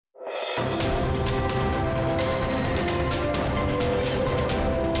Hello,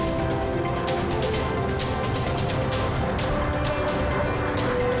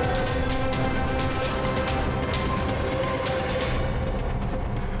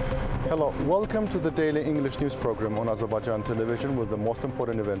 welcome to the daily English news program on Azərbaycan Television with the most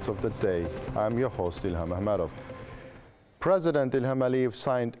important events of the day. I'm your host, İlham Məmmədov. President İlham Əliyev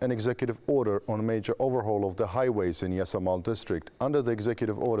signed an executive order on a major overhaul of the highways in Yasamal district. Under the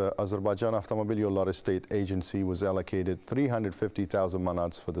executive order, Azərbaycan Avtomobil Yolları State Agency was allocated 350,000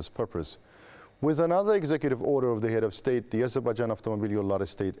 manats for this purpose. With another executive order of the head of state, the Azərbaycan Avtomobil Yolları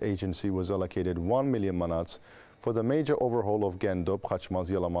State Agency was allocated 1 million manats for the major overhaul of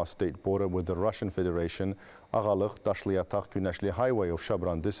Gəndöb-Xaçmaz-Yalama state border with the Russian Federation, Ağalıq-Daşlıyataq-Günəşli Highway of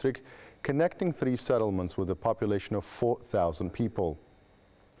Şabran district, connecting 3 settlements with a population of 4,000 people.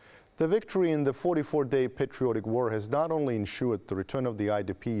 The victory in the 44-day patriotic war has not only ensured the return of the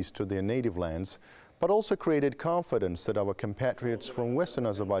IDPs to their native lands, but also created confidence that our compatriots from Western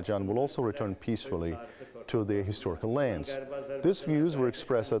Azerbaijan will also return peacefully to their historical lands. These views were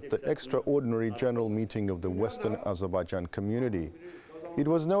expressed at the extraordinary general meeting of the Western Azerbaijan community. It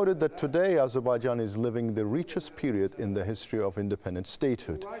was noted that today Azerbaijan is living the richest period in the history of independent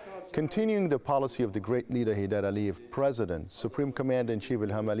statehood. Continuing the policy of the great leader Heydər Əliyev, President, Supreme Commander-in-Chief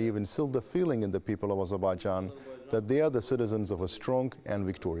İlham Əliyev instilled the feeling in the people of Azerbaijan that they are the citizens of a strong and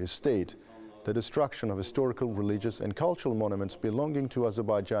victorious state. The destruction of historical, religious and cultural monuments belonging to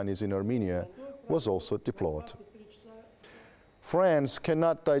Azerbaijanis in Armenia was also deplored. France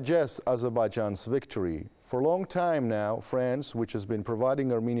cannot digest Azerbaijan's victory. For a long time now, France, which has been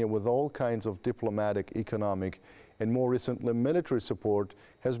providing Armenia with all kinds of diplomatic, economic and more recently military support,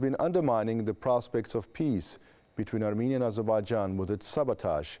 has been undermining the prospects of peace between Armenia and Azerbaijan with its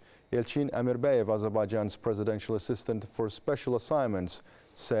sabotage. Elçin Əmirbəyev, Azerbaijan's presidential assistant for special assignments,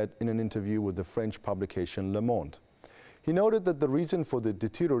 said in an interview with the French publication Le Monde. He noted that the reason for the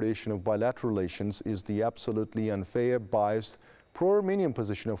deterioration of bilateral relations is the absolutely unfair, biased, pro-Armenian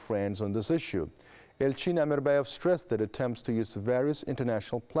position of France on this issue. Elçin Əmirbəyev stressed that attempts to use various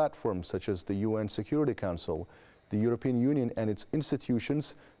international platforms such as the UN Security Council, the European Union and its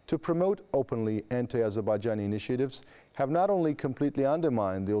institutions to promote openly anti-Azerbaijani initiatives have not only completely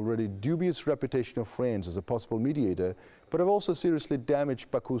undermined the already dubious reputation of France as a possible mediator, but have also seriously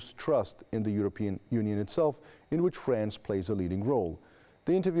damaged Baku's trust in the European Union itself, in which France plays a leading role.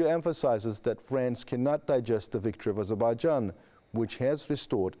 The interview emphasizes that France cannot digest the victory of Azerbaijan, which has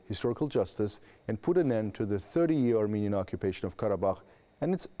restored historical justice and put an end to the 30-year Armenian occupation of Karabakh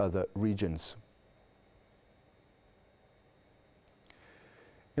and its other regions.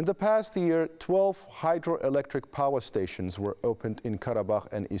 In the past year, 12 hydroelectric power stations were opened in Karabakh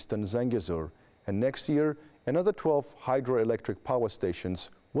and eastern Zangezur, and next year, another 12 hydroelectric power stations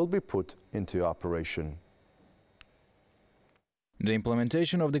will be put into operation. The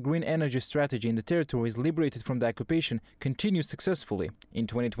implementation of the green energy strategy in the territories liberated from the occupation continues successfully. In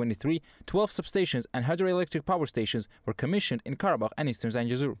 2023, 12 substations and hydroelectric power stations were commissioned in Karabakh and eastern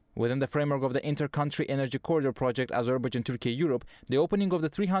Zangezur. Within the framework of the Inter-Country Energy Corridor project Azərbaycan-Türkiyə-Europe, the opening of the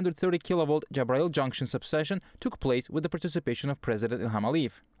 330 kV Jabrail Junction substation took place with the participation of President İlham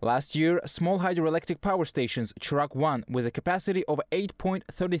Əliyev. Last year, small hydroelectric power stations Çırak 1 with a capacity of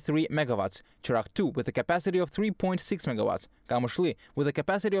 8.33 megawatts, Çırak 2 with a capacity of 3.6 megawatts, Qamışlı with a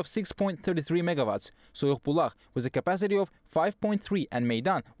capacity of 6.33 megawatts, Soyuqbulaq with a capacity of 5.3 and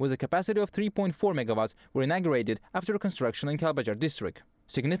Meydan with a capacity of 3.4 megawatts were inaugurated after construction in Kəlbəcər district.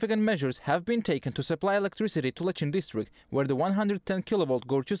 Significant measures have been taken to supply electricity to Laçın district, where the 110 kV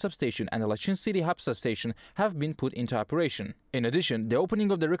Gorçu substation and the Laçın City Hub substation have been put into operation. In addition, the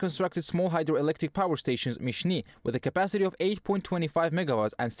opening of the reconstructed small hydroelectric power stations Mishni with a capacity of 8.25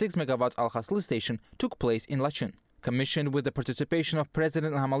 megawatts and 6 megawatts Alxaslı station took place in Laçın. Commissioned with the participation of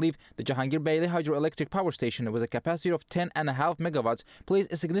President İlham Əliyev, the Cahangir-Beyli hydroelectric power station with a capacity of 10.5 megawatts plays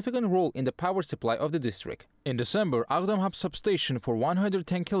a significant role in the power supply of the district. In December, Ağdam Hub substation for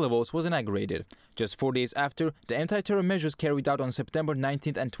 110 kV was inaugurated. Just 4 days after, the anti-terror measures carried out on September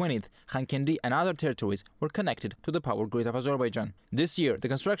 19th and 20th, Xankəndi and other territories were connected to the power grid of Azerbaijan. This year, the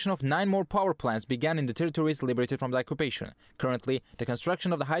construction of 9 more power plants began in the territories liberated from the occupation. Currently, the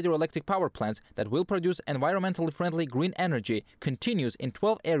construction of the hydroelectric power plants that will produce environmentally friendly green energy continues in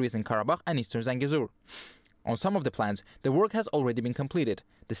 12 areas in Karabakh and eastern Zangezur. On some of the plants, the work has already been completed.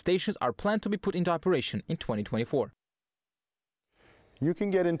 The stations are planned to be put into operation in 2024. You can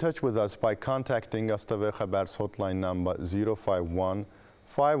get in touch with us by contacting AzTV Haber's hotline number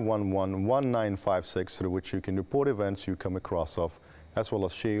 051-511-1956, through which you can report events you come across of, as well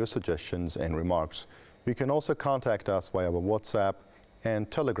as share your suggestions and remarks. You can also contact us via our WhatsApp and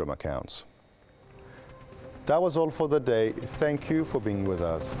Telegram accounts. That was all for the day. Thank you for being with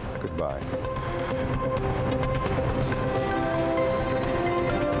us. Goodbye.